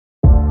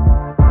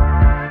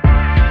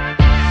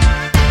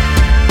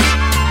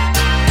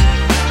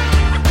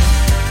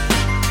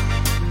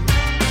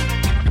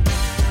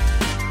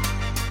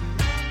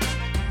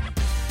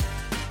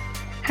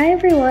Hi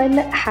everyone,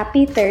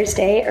 happy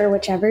Thursday or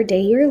whichever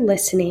day you're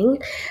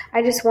listening.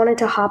 I just wanted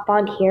to hop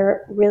on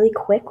here really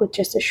quick with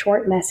just a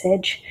short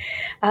message.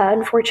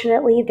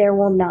 Unfortunately, there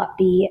will not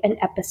be an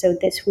episode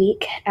this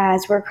week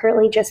as we're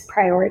currently just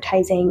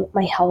prioritizing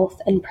my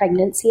health and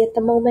pregnancy at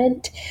the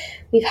moment.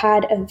 We've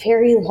had a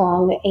very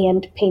long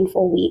and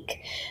painful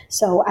week,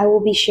 so I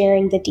will be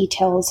sharing the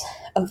details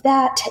of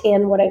that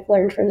and what I've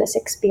learned from this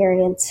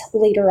experience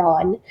later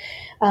on.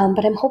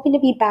 But I'm hoping to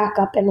be back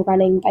up and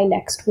running by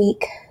next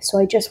week, so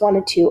I just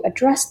wanted to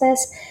address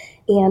this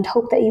and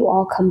hope that you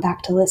all come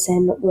back to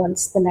listen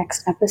once the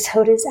next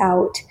episode is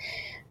out.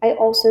 I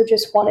also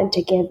just wanted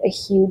to give a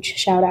huge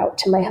shout out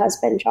to my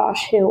husband,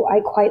 Josh, who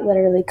I quite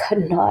literally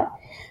could not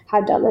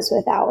have done this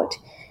without.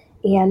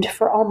 And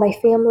for all my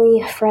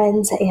family,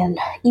 friends, and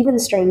even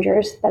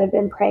strangers that have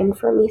been praying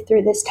for me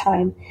through this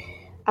time,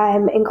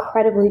 I'm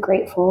incredibly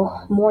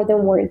grateful, more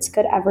than words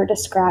could ever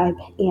describe,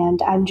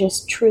 and I'm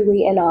just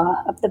truly in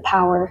awe of the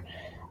power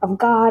of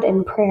God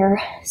and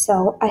prayer.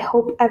 So I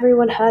hope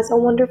everyone has a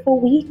wonderful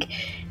week,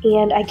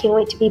 and I can't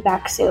wait to be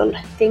back soon.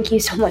 Thank you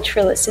so much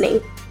for listening.